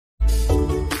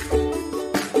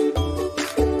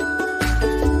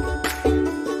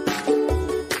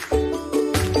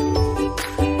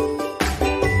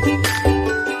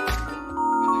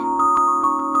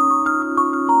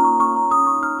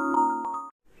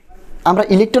আমরা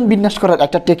ইলেকট্রন বিন্যাস করার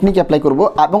একটা টেকনিক অ্যাপ্লাই করব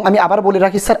এবং আমি আবার বলে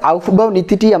রাখি স্যার আউফবাউ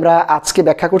নীতিটি আমরা আজকে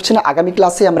ব্যাখ্যা করছি না, আগামী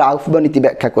ক্লাসে আমরা আউফবাউ নীতি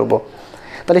ব্যাখ্যা করব।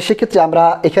 তাহলে সেক্ষেত্রে আমরা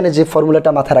এখানে যে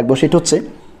ফর্মুলাটা মাথায় রাখবো সেটা হচ্ছে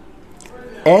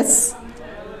S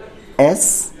S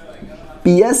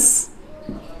PS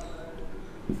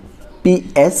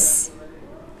PS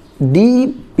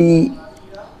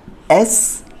DPS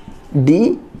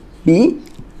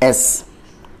DPS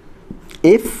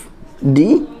F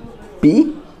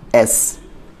DPS.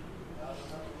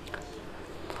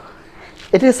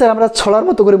 এটা স্যার আমরা ছড়ার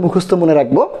মতো করে মুখস্থ মনে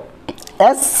রাখবো।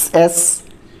 S S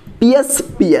PS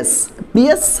PS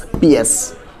PS PS,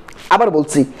 আবার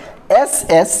বলছি S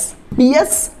S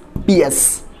PS PS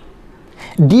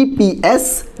DPS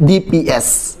DPS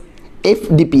F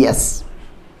DPS.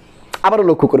 আবারও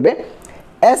লক্ষ্য করবে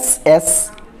S S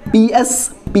PS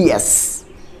PS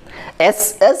S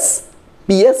S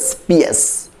PS PS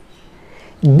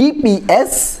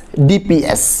DPS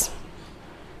DPS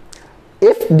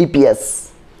F DPS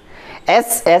S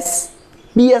S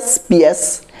PS PS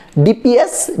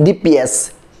DPS DPS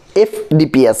F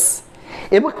DPS.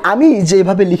 এবং আমি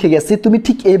যেভাবে লিখে গেছি তুমি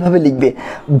ঠিক এইভাবে লিখবে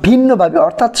ভিন্নভাবে,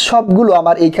 অর্থাৎ সবগুলো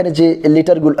আমার এইখানে যে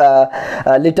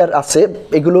লেটার আছে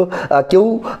এগুলো কেউ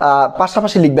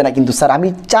পাশাপাশি লিখবে না কিন্তু স্যার আমি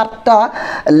 4টা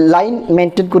লাইন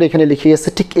মেনটেন করে এখানে লিখে গেছে,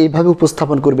 ঠিক এইভাবে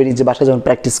উপস্থাপন করবে নিজে বাসায় যখন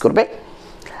প্র্যাকটিস করবে।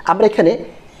 আমরা এখানে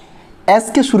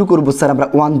এসকে শুরু করব স্যার আমরা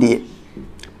 1 দিয়ে,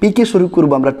 পিকে শুরু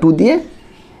করব আমরা 2 দিয়ে,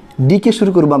 ডিকে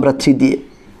শুরু করব আমরা 3 দিয়ে,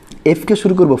 এফকে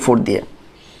শুরু করব 4 দিয়ে।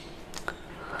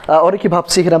 অনেকে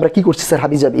ভাবছি এখানে আমরা কি করছি স্যার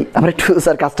হাবি যাবি, আমরা একটু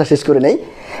স্যার কাজটা শেষ করে নেই।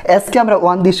 এসকে আমরা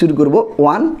 1 দিয়ে শুরু করব,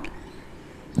 1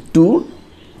 2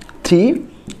 3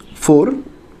 4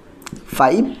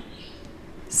 5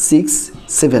 6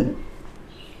 7।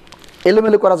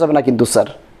 এলোমেলো করা যাবে না কিন্তু স্যার।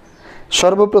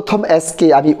 সর্বপ্রথম এসকে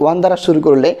আমি 1 দ্বারা শুরু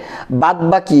করলে বাদ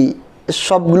বাকি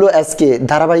সবগুলো এসকে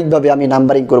ধারাবাহিকভাবে আমি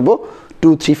নাম্বারিং করব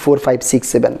 2 3 4 5 6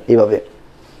 7 এইভাবে।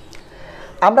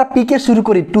 আমরা পিকে শুরু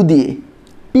করি 2 দিয়ে,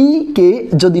 পিকে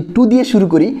যদি 2 দিয়ে শুরু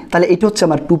করি তাহলে এটি হচ্ছে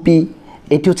আমার 2p,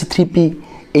 এটি হচ্ছে 3p,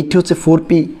 এটি হচ্ছে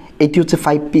 4p, এটি হচ্ছে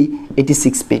 5p, এটি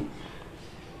 6p।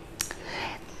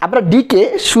 আমরা ডিকে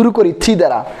শুরু করি 3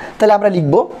 দ্বারা, তাহলে আমরা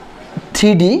লিখব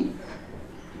 3d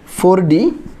 4d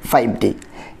 5d।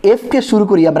 এফকে শুরু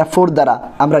করি আমরা 4 দ্বারা,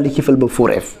 আমরা লিখে ফেলবো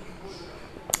 4f।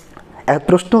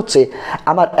 প্রশ্ন হচ্ছে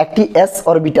আমার একটি s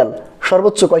অরবিটাল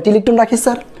সর্বোচ্চ কয়টি ইলেকট্রন রাখে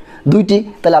স্যার? 2টি,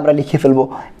 তাহলে আমরা লিখে ফেলবো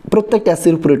প্রত্যেকটা s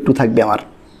এর উপরে 2 থাকবে আমার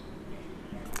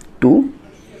 2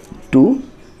 2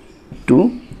 2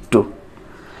 2।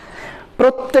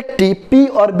 প্রত্যেকটি p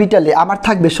অরবিটালে আমার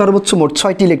থাকবে সর্বোচ্চ মোট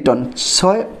 6টি ইলেকট্রন,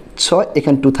 6 6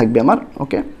 এখানে 2 থাকবে আমার,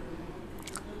 ওকে।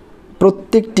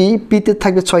 প্রত্যেকটি p তে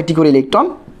থাকবে 6টি করে ইলেকট্রন।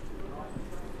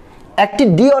 একটি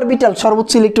d অরবিটাল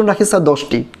সর্বোচ্চ ইলেকট্রন রাখে স্যার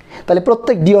 10টি, তাহলে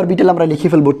প্রত্যেক d অরবিটাল আমরা লিখে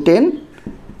ফেলবো 10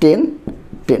 10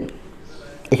 10,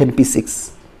 এখানে p6,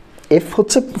 f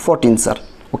হচ্ছে 14 স্যার,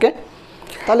 ওকে।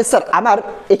 তাহলে স্যার আমার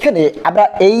এখানে আমরা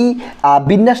এই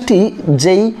বিন্যাসটি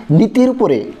যেই নীতির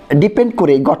উপরে ডিপেন্ড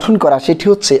করে গঠন করা সেটি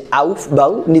হচ্ছে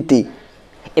আউফবাউ নীতি।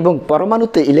 এবং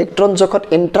পরমাণুতে ইলেকট্রন যখন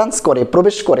এন্ট্রান্স করে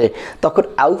প্রবেশ করে তখন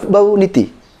আউফবাউ নীতি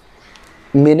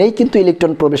মেনেই কিন্তু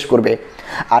ইলেকট্রন প্রবেশ করবে।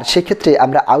 আর সেক্ষেত্রে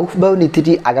আমরা আউফবাউ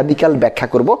নীতিটি আগামীকাল ব্যাখ্যা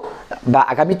করব বা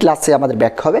আগামী ক্লাসে আমাদের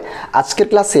ব্যাখ্যা হবে। আজকের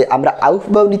ক্লাসে আমরা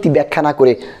আউফবাউ নীতি ব্যাখ্যা না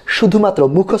করে শুধুমাত্র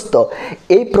মুখস্থ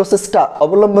এই প্রসেসটা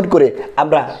অবলম্বন করে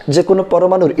আমরা যে কোনো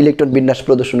পরমাণুর ইলেকট্রন বিন্যাস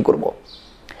প্রদর্শন করব।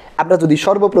 আমরা যদি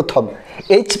সর্বপ্রথম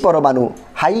H পরমাণু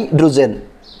হাইড্রোজেন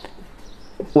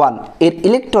 1 এর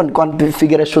ইলেকট্রন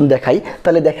কনফিগারেশন দেখাই,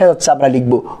 তাহলে দেখা যাচ্ছে আমরা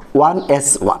লিখব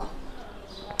 1s1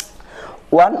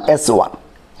 1s1।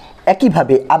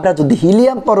 একইভাবে আমরা যদি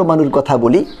হিলিয়াম পরমাণুর কথা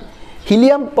বলি,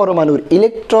 হিলিয়াম পরমাণুর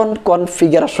ইলেকট্রন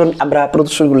কনফিগারেশন আমরা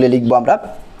প্রদর্শন করলে লিখব আমরা,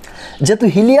 যেহেতু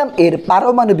হিলিয়াম এর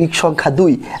পারমাণবিক সংখ্যা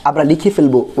 2 আমরা লিখে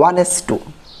ফেলব 1s2।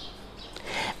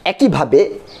 একইভাবে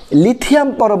লিথিয়াম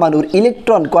পরমাণুর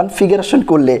ইলেকট্রন কনফিগারেশন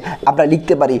করলে আমরা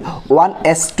লিখতে পারি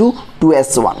 1s2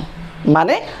 2s1।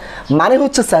 মানে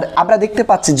হচ্ছে স্যার আমরা দেখতে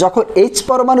পাচ্ছি যখন H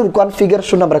পরমাণুর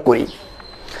কনফিগারেশন আমরা করি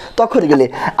তখন গেলে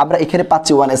আমরা এখানে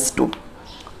পাচ্ছি 1s2,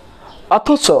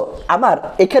 অথচ আমার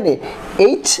এখানে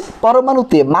H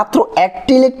পরমাণুতে মাত্র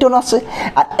একটি ইলেকট্রন আছে,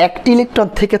 আর একটি ইলেকট্রন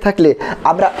থেকে থাকলে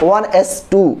আমরা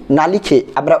 1s2 না লিখে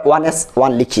আমরা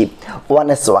 1s1 লিখি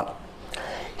 1s1।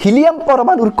 হিলিয়াম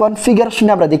পরমাণুর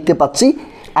কনফিগারেশনে আমরা দেখতে পাচ্ছি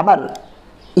আমার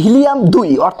হিলিয়াম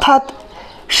 2, অর্থাৎ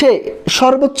সে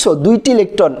সর্বোচ্চ 2টি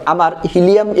ইলেকট্রন আমার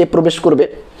হিলিয়াম এ প্রবেশ করবে,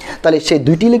 তাহলে সেই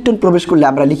 2টি ইলেকট্রন প্রবেশ করলে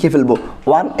আমরা লিখে ফেলব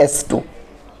 1s2।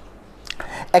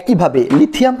 একইভাবে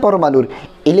লিথিয়াম পরমাণুর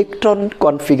ইলেকট্রন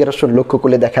কনফিগারেশন লক্ষ্য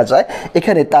করলে দেখা যায়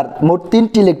এখানে তার মোট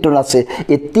 3টি ইলেকট্রন আছে।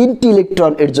 এই 3টি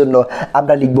ইলেকট্রন এর জন্য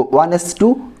আমরা লিখব 1s2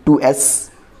 2s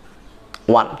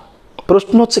 1।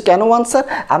 প্রশ্ন হচ্ছে কেন 1 স্যার?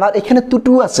 আমার এখানে তো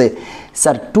 2 আছে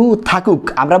স্যার, 2 থাকুক,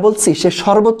 আমরা বলছি সে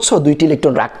সর্বোচ্চ 2টি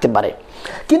ইলেকট্রন রাখতে পারে,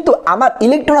 কিন্তু আমার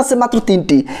ইলেকট্রন আছে মাত্র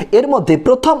 3টি। এর মধ্যে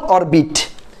প্রথম অরবিট,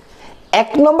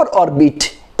 1 নম্বর অরবিট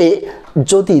এ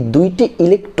যদি 2টি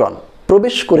ইলেকট্রন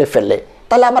প্রবেশ করে ফেলে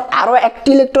তাহলে আমার আরও 1টি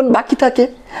ইলেকট্রন বাকি থাকে,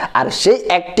 আর সেই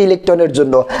 1টি ইলেকট্রনের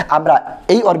জন্য আমরা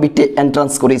এই অরবিটে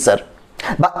এন্ট্রান্স করি স্যার,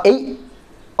 বা এই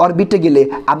অরবিটে গেলে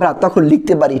আমরা তখন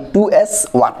লিখতে পারি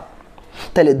 2s1।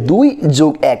 তাহলে 2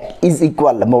 যোগ 1 ইজ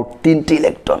ইকুয়াল মোট 3টি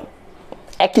ইলেকট্রন।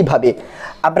 একইভাবে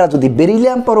আমরা যদি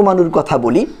বেরিলিয়াম পরমাণুর কথা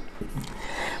বলি,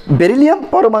 বেরিলিয়াম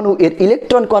পরমাণু এর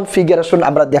ইলেকট্রন কনফিগারেশন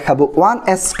আমরা দেখাবো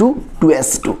 1s2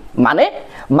 2s2।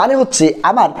 মানে হচ্ছে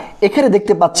আমার এখানে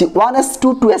দেখতে পাচ্ছি 1s2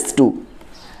 2s2,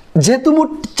 যেহেতু মোট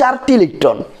 4টি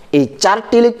ইলেকট্রন, এই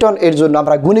 4টি ইলেকট্রন এর জন্য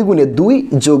আমরা গুণে গুণে 2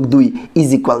 যোগ 2 ইজ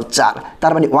ইকুয়াল 4,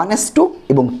 তার মানে 1s2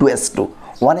 এবং 2s2,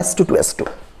 1s2 2s2।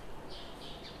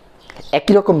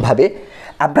 একই রকমভাবে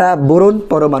আমরা বোরন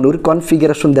পরমাণুর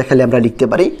কনফিগারেশন দেখালে আমরা লিখতে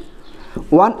পারি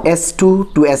 1s2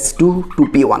 2s2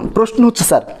 2p1। প্রশ্ন হচ্ছে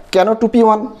স্যার কেন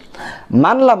 2p1?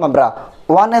 মানলাম আমরা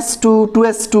 1s2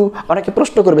 2s2, অনেকে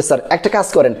প্রশ্ন করবে স্যার একটা কাজ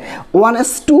করেন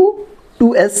 1s2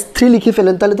 2s3 লিখে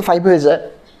ফেলেন তাহলে তো 5 হয়ে যায়।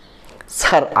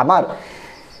 স্যার আমার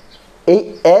এই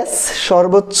s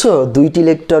সর্বোচ্চ 2টি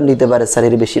ইলেকট্রন নিতে পারে স্যার,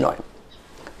 এর বেশি নয়।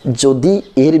 যদি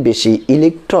এর বেশি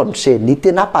ইলেকট্রন সে নিতে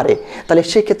না পারে তাহলে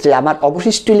সেক্ষেত্রে আমার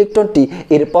অবশিষ্ট ইলেকট্রনটি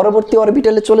এর পরবর্তী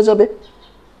অরবিটালে চলে যাবে।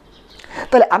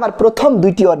 তাহলে আমার প্রথম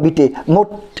 2টি অরবিটে মোট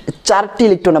 4টি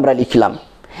ইলেকট্রন আমরা লিখলাম,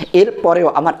 এরপরেও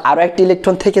আমার আরও 1টি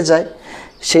ইলেকট্রন থেকে যায়,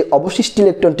 সেই অবশিষ্ট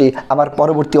ইলেকট্রনটি আমার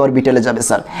পরবর্তী অরবিটালে যাবে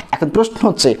স্যার। এখন প্রশ্ন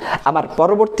হচ্ছে আমার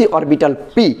পরবর্তী অরবিটাল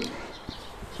পি,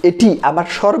 এটি আমার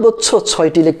সর্বোচ্চ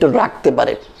 6টি ইলেকট্রন রাখতে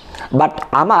পারে, বাট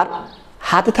আমার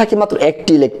হাতে থাকে মাত্র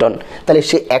 1টি ইলেকট্রন, তাহলে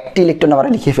সেই 1টি ইলেকট্রন আমরা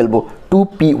লিখে ফেলবো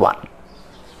 2p1।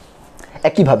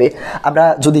 একইভাবে আমরা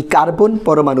যদি কার্বন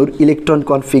পরমাণুর ইলেকট্রন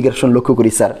কনফিগারেশন লক্ষ্য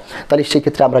করি স্যার, তাহলে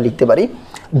সেক্ষেত্রে আমরা লিখতে পারি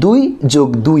 2 যোগ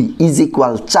 2 ইজ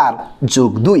ইকুয়াল 4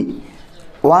 যোগ 2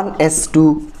 1s2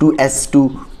 2s2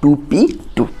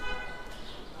 2p2।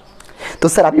 তো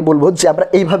স্যার আমি বলবো যে আমরা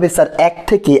এইভাবে স্যার 1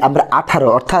 থেকে আমরা 18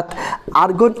 অর্থাৎ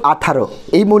আর্গন 18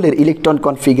 এই মৌলের ইলেকট্রন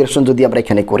কনফিগারেশন যদি আমরা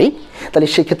এখানে করি তাহলে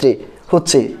সেক্ষেত্রে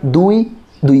হচ্ছে 2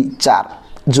 2 4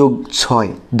 যোগ 6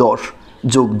 10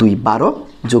 যোগ 2 12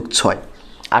 যোগ 6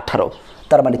 18,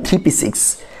 তার মানে 3p6।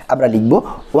 আমরা লিখব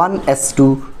 1s2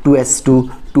 2s2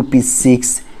 2p6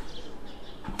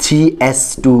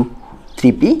 3s2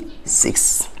 3p6।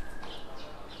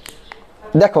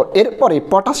 দেখো এরপরে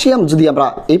পটাশিয়াম যদি আমরা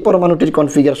এই পরমাণুটির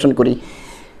কনফিগারেশন করি,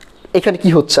 এখানে কি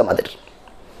হচ্ছে আমাদের,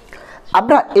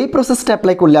 আমরা এই প্রসেসটা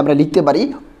অ্যাপ্লাই করলে আমরা লিখতে পারি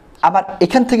আমার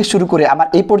এখান থেকে শুরু করে আমার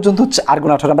এই পর্যন্ত হচ্ছে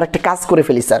আর্গন 18। আমরা একটা কাজ করে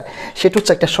ফেলি স্যার, সেটা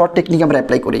হচ্ছে একটা শর্ট টেকনিক আমরা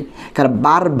অ্যাপ্লাই করি, কারণ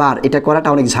বারবার এটা করাটা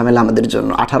অনেক ঝামেলা আমাদের জন্য।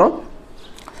 18,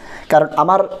 কারণ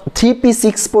আমার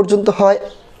 3p6 পর্যন্ত হয়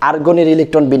আর্গনের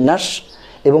ইলেকট্রন বিন্যাস,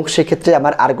 এবং সেক্ষেত্রে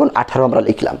আমার আর্গন 18 আমরা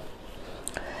লিখলাম।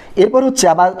 এরপর হচ্ছে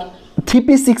আবার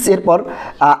 3p6 এরপর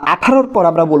 18-র পর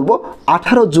আমরা বলবো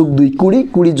 18 যোগ 2 20,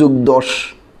 20 যোগ 10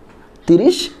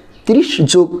 30, 30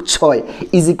 যোগ 6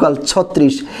 ইজ ইকুয়াল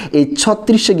 36। এই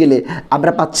 36-এ গেলে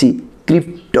আমরা পাচ্ছি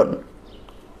ক্রিপ্টন।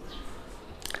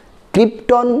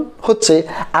 ক্রিপ্টন হচ্ছে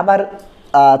আমার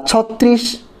 36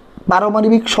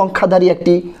 পারমাণবিক সংখ্যাধারী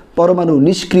একটি পরমাণু,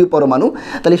 নিষ্ক্রিয় পরমাণু।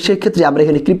 তাহলে সেক্ষেত্রে আমরা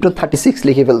এখানে ক্রিপ্টন 36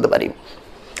 লিখে ফেলতে পারি।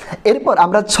 এরপর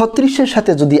আমরা 36-এর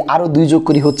সাথে যদি আরও 2 যোগ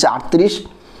করি হচ্ছে 38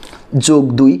 যোগ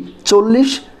 2 40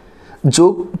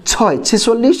 যোগ 6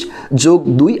 46 যোগ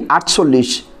 2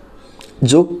 48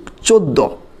 যোগ 14।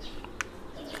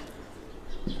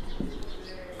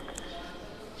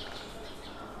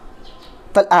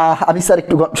 তাহলে আমি স্যার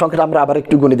একটু সংখ্যাটা আমরা আবার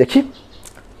একটু গুণে দেখি।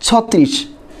 36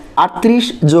 38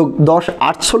 যোগ 10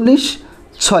 48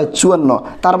 6 54,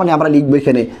 তার মানে আমরা লিখবো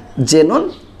এখানে জেনন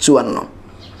 54।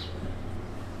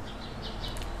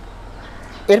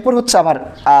 এরপর হচ্ছে আবার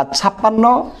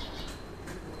 56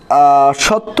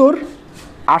 70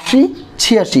 80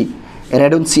 86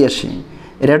 রেডন 86।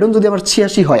 রেডন যদি আমার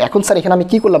 86 হয়, এখন স্যার এখানে আমি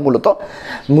কী করলাম,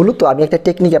 মূলত আমি একটা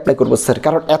টেকনিক অ্যাপ্লাই করবো স্যার,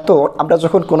 কারণ আমরা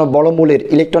যখন কোনো বড় মূলের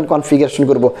ইলেকট্রন কনফিগারেশন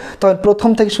করব তখন প্রথম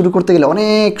থেকে শুরু করতে গেলে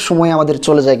অনেক সময় আমাদের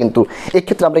চলে যায়, কিন্তু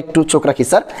এক্ষেত্রে আমরা একটু চোখ রাখি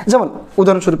স্যার। যেমন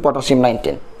উদাহরণস্বরূপ পটাশিয়াম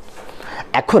 19।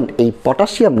 এখন এই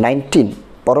পটাশিয়াম 19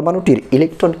 পরমাণুটির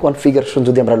ইলেকট্রন কনফিগারেশন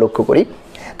যদি আমরা লক্ষ্য করি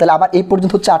তাহলে আবার এই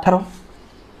পর্যন্ত হচ্ছে 18,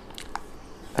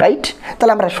 রাইট?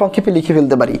 তাহলে আমরা সংক্ষেপে লিখে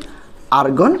ফেলতে পারি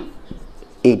আর্গন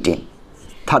 18,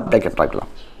 থার্ড ব্র্যাকেট রাখলাম,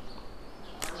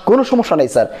 কোনো সমস্যা নেই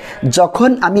স্যার। যখন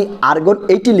আমি আর্গন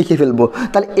 18 লিখে ফেলবো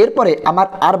তাহলে এরপরে আমার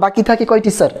আর বাকি থাকে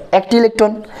কয়টি স্যার, 1টি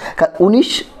ইলেকট্রন। 19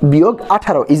 বিয়োগ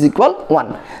 18 ইজ ইকুয়াল 1,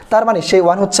 তার মানে সেই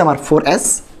 1 হচ্ছে আমার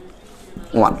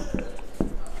 4s1।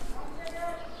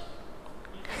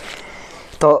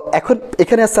 তো এখন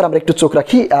এখানে স্যার আমরা একটু চোখ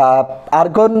রাখি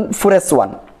আর্গন 4s1,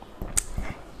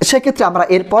 সেক্ষেত্রে আমরা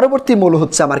এর পরবর্তী মৌল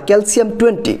হচ্ছে আমার ক্যালসিয়াম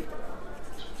 20।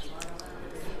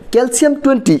 ক্যালসিয়াম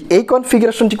 20 এই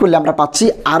কনফিগারেশনটি করলে আমরা পাচ্ছি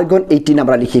আর্গন 18।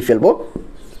 আমরা লিখে ফেলবো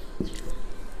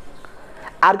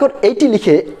আর্গন 80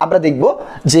 লিখে আমরা দেখব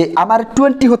যে আমার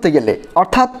 20 হতে গেলে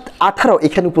অর্থাৎ 18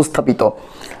 এখানে উপস্থাপিত,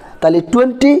 তাহলে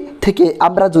 20 থেকে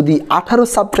আমরা যদি 18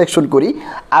 সাবট্রাকশন করি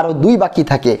আরও 2 বাকি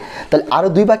থাকে, তাহলে আরও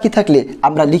 2 বাকি থাকলে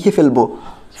আমরা লিখে ফেলবো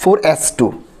 4s2।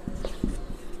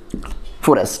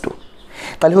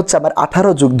 তাহলে হচ্ছে আমার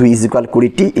 18 যোগ 2 ইকুয়াল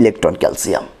 20টি ইলেকট্রন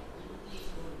ক্যালসিয়াম।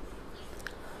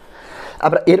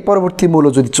 আমরা এর পরবর্তী মৌল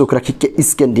যদি চোখ রাখি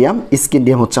স্ক্যান্ডিয়াম।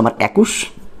 স্ক্যান্ডিয়াম হচ্ছে আমার 21।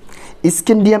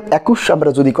 স্ক্যান্ডিয়াম 21 আমরা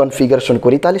যদি কনফিগারেশন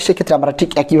করি তাহলে সেক্ষেত্রে আমরা ঠিক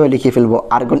একইভাবে লিখে ফেলবো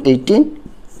আর্গন 18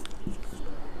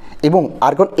 এবং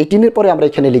আর্গন 18 এর পরে আমরা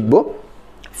এখানে লিখব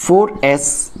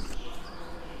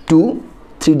 4s2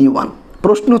 3d1।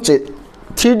 প্রশ্ন হচ্ছে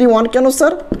 3d1 কেন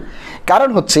স্যার? কারণ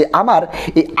হচ্ছে আমার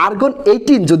এই আর্গন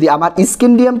 18 যদি আমার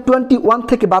স্ক্যান্ডিয়াম 21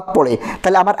 থেকে বাদ পড়ে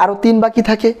তাহলে আমার আরও 3 বাকি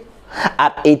থাকে,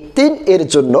 আর এই 3 এর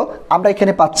জন্য আমরা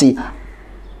এখানে পাচ্ছি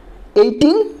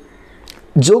 18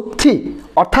 যোগ 3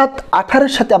 অর্থাৎ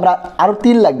 18-এর সাথে আমরা আরও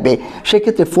 3 লাগবে,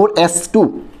 সেক্ষেত্রে 4s2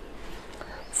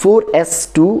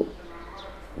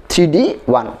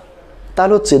 3d1,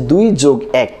 তাহলে হচ্ছে 2 যোগ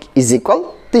 1 ইজ ইকুয়াল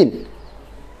 3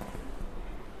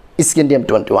 স্ক্যান্ডিয়াম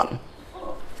 21।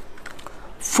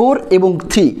 4 এবং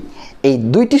 3 এই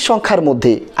দুইটি সংখ্যার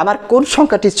মধ্যে আমার কোন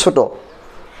সংখ্যাটি ছোট?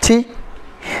 3।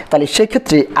 তাহলে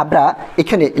সেক্ষেত্রে আমরা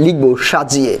এখানে লিখব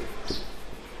সাজিয়ে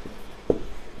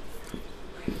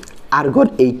আর্গন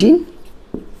 18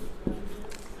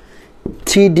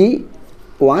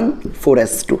 3d1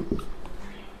 4s2,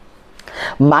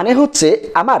 মানে হচ্ছে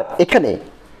আমার এখানে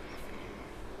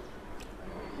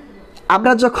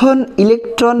আমরা যখন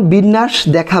ইলেকট্রন বিন্যাস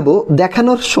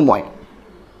দেখানোর সময়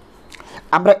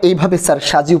আমরা এইভাবে স্যার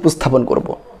সাজিয়ে উপস্থাপন করব।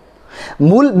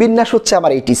 মূল বিন্যাস হচ্ছে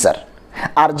আমার এইটি স্যার,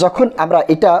 আর যখন আমরা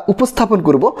এটা উপস্থাপন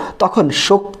করব তখন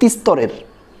শক্তি স্তরের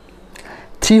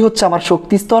 3 হচ্ছে আমার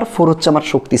শক্তি স্তর, 4 হচ্ছে আমার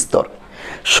শক্তি স্তর।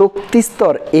 শক্তি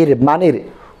স্তর এর মানের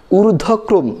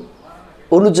ঊর্ধ্বক্রম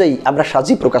অনুযায়ী আমরা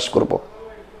সাজিয়ে প্রকাশ করব।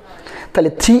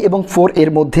 তাহলে 3 এবং 4 এর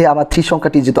মধ্যে আমার 3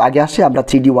 সংখ্যাটি যেহেতু আগে আসে আমরা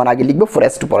 3d1 আগে লিখবো,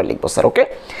 4s2 পরে লিখবো স্যার। ওকে,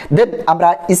 দেন আমরা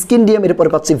স্ক্যান্ডিয়াম এর পরে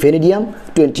পাচ্ছি ভ্যানিডিয়াম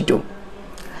 22।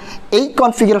 এই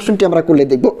কনফিগারেশনটি আমরা করলে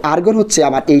দেখব আর্গন হচ্ছে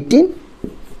আমার 18,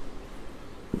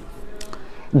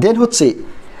 দেন হচ্ছে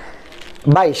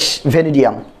 22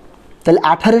 ভ্যানিডিয়াম, তাহলে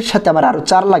 18-এর সাথে আমার আরও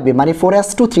 4 লাগবে, মানে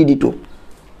 4s2 3d2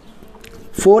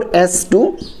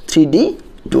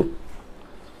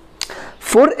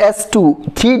 4s2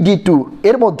 3d2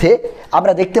 এর মধ্যে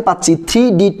আমরা দেখতে পাচ্ছি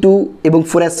 3d2 এবং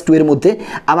 4s2 এর মধ্যে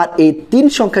আমার এই 3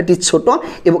 সংখ্যাটি ছোট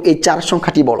এবং এই 4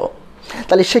 সংখ্যাটি বড়।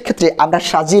 তাহলে সেক্ষেত্রে আমরা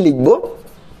সাজিয়ে লিখব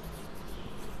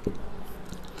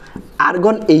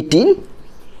আর্গন 18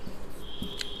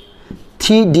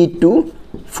 3d2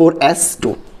 4s2।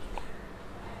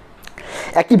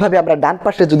 একইভাবে আমরা ডান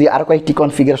পাশে যদি আরও কয়েকটি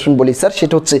কনফিগারেশন বলি স্যার,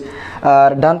 সেটা হচ্ছে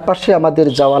ডান পাশে আমাদের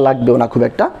যাওয়া লাগবেও না খুব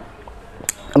একটা,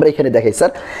 আমরা এখানে দেখাই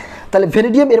স্যার। তাহলে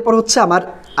ভ্যানিডিয়াম এরপর হচ্ছে আমার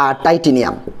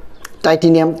টাইটেনিয়াম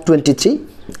 23।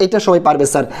 এটা সবাই পারবে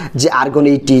স্যার যে আর্গন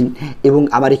 18 এবং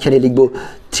আমার এখানে লিখব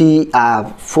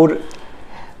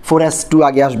 4s2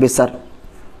 আগে আসবে স্যার,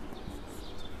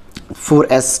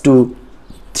 4s2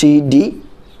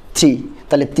 3d3,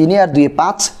 তাহলে 3 আর 2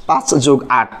 5 যোগ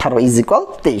 18 ইজ ইকুয়াল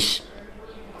 23।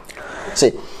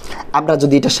 আমরা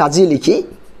যদি এটা সাজিয়ে লিখি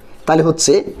তাহলে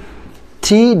হচ্ছে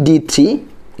 3d3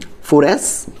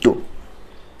 4s2।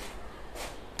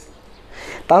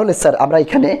 তাহলে স্যার আমরা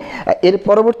এখানে এর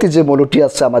পরবর্তী যে মৌলটি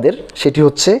আছে আমাদের সেটি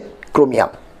হচ্ছে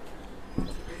ক্রোমিয়াম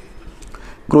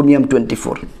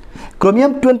 24।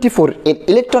 ক্রোমিয়াম 24 এর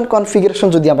ইলেকট্রন কনফিগারেশন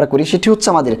যদি আমরা করি সেটি হচ্ছে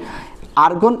আমাদের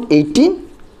আর্গন 18,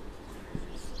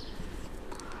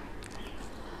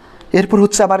 এরপর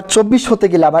হচ্ছে আবার 24 হতে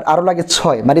গেলে আবার আরও লাগে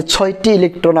 6, মানে 6টি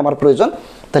ইলেকট্রন আমার প্রয়োজন,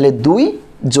 তাহলে 2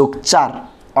 যোগ 4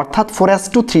 অর্থাৎ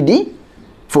 4s2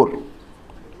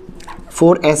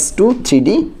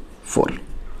 3d4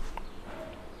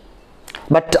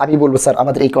 বাট আমি বলবো স্যার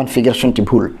আমাদের এই কনফিগারেশনটি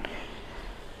ভুল।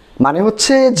 মানে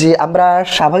হচ্ছে যে আমরা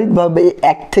স্বাভাবিকভাবে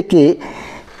 1 থেকে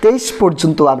 23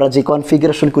 পর্যন্ত আমরা যে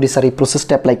কনফিগারেশন করি স্যার এই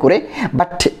প্রসেসটা অ্যাপ্লাই করে,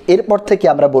 বাট এরপর থেকে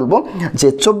আমরা বলবো যে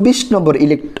 24 নম্বর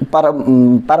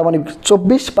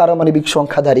 24 পারমাণবিক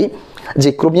সংখ্যাধারী যে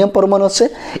ক্রোমিয়াম পরমাণু আছে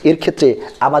এর ক্ষেত্রে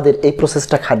আমাদের এই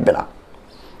প্রসেসটা খাটবে না।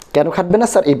 কেন খাটবে না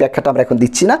স্যার এই ব্যাখ্যাটা আমরা এখন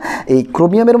দিচ্ছি না। এই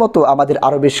ক্রোমিয়ামের মতো আমাদের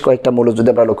আরও বেশ কয়েকটা মৌল যদি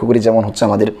আমরা লক্ষ্য করি, যেমন হচ্ছে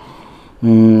আমাদের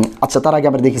আচ্ছা তার আগে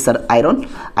আমরা দেখি স্যার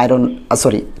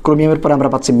ক্রোমিয়ামের পরে আমরা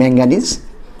পাচ্ছি ম্যাঙ্গানিজ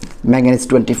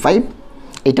 25,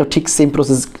 এটাও ঠিক সেম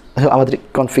প্রসেস আমাদের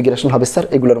কনফিগারেশন হবে স্যার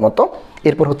এগুলোর মতো।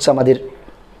 এরপর হচ্ছে আমাদের,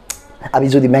 আমি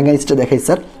যদি ম্যাঙ্গানিজটা দেখাই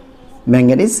sir,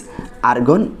 manganese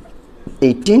argon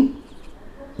 18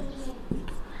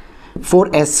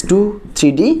 4s2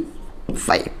 3d5।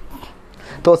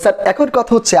 তো স্যার এখন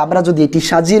কথা হচ্ছে আমরা যদি এটি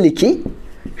সাজিয়ে লিখি,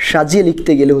 সাজিয়ে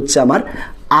লিখতে গেলে হচ্ছে আমার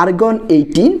আর্গন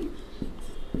 18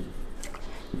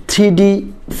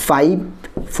 3d5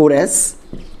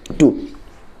 4s2।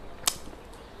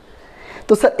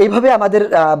 তো স্যার এইভাবে আমাদের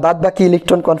বাদ বাকি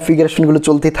ইলেকট্রন কনফিগারেশনগুলো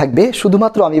চলতে থাকবে।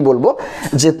 শুধুমাত্র আমি বলবো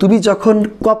যে তুমি যখন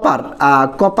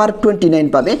কপার 29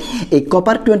 পাবে, এই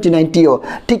কপার 29টিও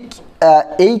ঠিক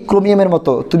এই ক্রোমিয়ামের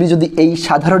মতো তুমি যদি এই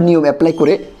সাধারণ নিয়ম অ্যাপ্লাই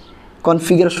করে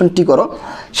কনফিগারেশনটি করো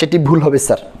সেটি ভুল হবে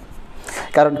স্যার।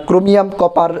 কারণ ক্রোমিয়াম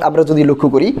কপার আমরা যদি লক্ষ্য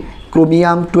করি,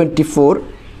 ক্রোমিয়াম 24,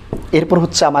 এরপর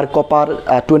হচ্ছে আমার কপার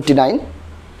 29,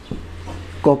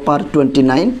 কপার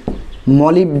 29,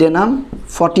 মলিবডেনাম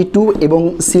 42 এবং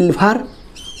সিলভার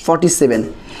 47।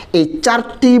 এই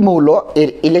 4টি মৌল এর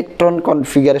ইলেকট্রন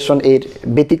কনফিগারেশন এর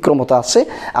ব্যতিক্রমতা আছে।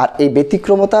 আর এই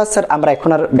ব্যতিক্রমতা স্যার আমরা এখন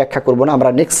আর ব্যাখ্যা করব না, আমরা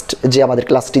নেক্সট যে আমাদের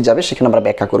ক্লাসটি যাবে সেখানে আমরা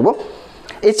ব্যাখ্যা করব।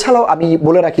 এছাড়াও আমি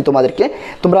বলে রাখি তোমাদেরকে,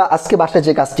 তোমরা আজকে বাসায়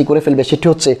যে কাজটি করে ফেলবে সেটি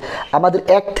হচ্ছে আমাদের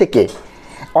 1 থেকে,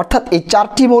 অর্থাৎ এই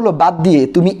 4টি মৌল বাদ দিয়ে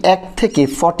তুমি 1 থেকে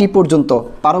 40 পর্যন্ত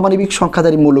পারমাণবিক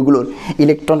সংখ্যাধারী মৌলগুলোর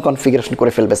ইলেকট্রন কনফিগারেশন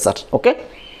করে ফেলবে স্যার। ওকে।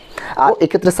 আর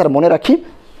এক্ষেত্রে স্যার মনে রাখি,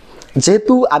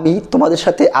 যেহেতু আমি তোমাদের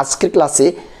সাথে আজকের ক্লাসে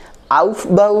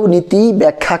আউফবাউ নীতি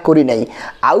ব্যাখ্যা করি নাই,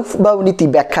 আউফবাউ নীতি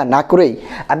ব্যাখ্যা না করেই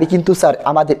আমি কিন্তু স্যার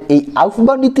আমাদের এই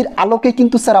আউফবাউ নীতির আলোকে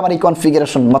কিন্তু স্যার আমার এই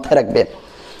কনফিগারেশন মাথায় রাখবে।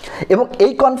 এবং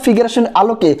এই কনফিগারেশন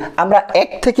আলোকে আমরা 1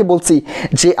 থেকে বলছি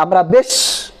যে আমরা বেশ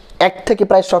 1 থেকে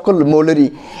প্রায় সকল মৌলেরই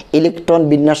ইলেকট্রন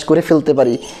বিন্যাস করে ফেলতে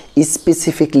পারি,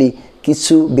 স্পেসিফিকলি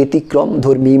কিছু ব্যতিক্রম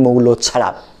ধর্মী মৌল ছাড়া।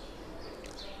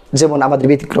 যেমন আমাদের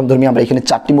ব্যতিক্রম ধর্মী আমরা এখানে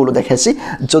 4টি মৌল দেখাচ্ছি,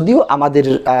 যদিও আমাদের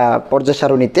পর্যায়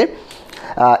সারণীতে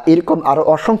এরকম আরও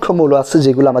অসংখ্য মৌল আছে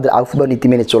যেগুলো আমাদের আউফবাউ নীতি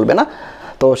মেনে চলবে না।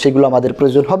 তো সেগুলো আমাদের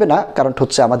প্রয়োজন হবে না, কারণ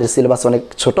হচ্ছে আমাদের সিলেবাস অনেক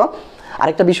ছোট।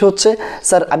 আরেকটা বিষয় হচ্ছে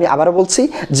স্যার, আমি আবারও বলছি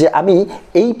যে আমি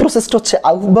এই প্রসেসটা হচ্ছে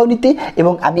আউফবাউ নীতি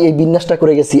এবং আমি এই বিন্যাসটা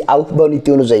করে গেছি আউফবাউ নীতি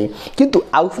অনুযায়ী। কিন্তু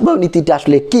আউফবাউ নীতিটা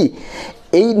আসলে কি,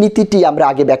 এই নীতিটি আমরা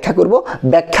আগে ব্যাখ্যা করব।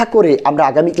 ব্যাখ্যা করে আমরা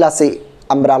আগামী ক্লাসে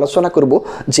আমরা আলোচনা করব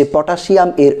যে পটাশিয়াম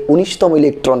এর 19তম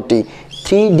ইলেকট্রনটি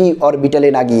 3d অরবিটালে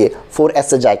না গিয়ে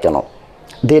 4s-এ যায় কেন।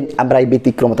 দেন আমরা এই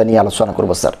ব্যতিক্রমতা নিয়ে আলোচনা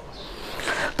করব স্যার।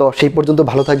 তো সেই পর্যন্ত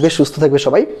ভালো থাকবে, সুস্থ থাকবে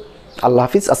সবাই। আল্লাহ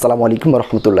হাফিজ। আসসালামু আলাইকুম ওয়া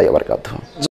রাহমাতুল্লাহি ওয়া বারাকাতুহু।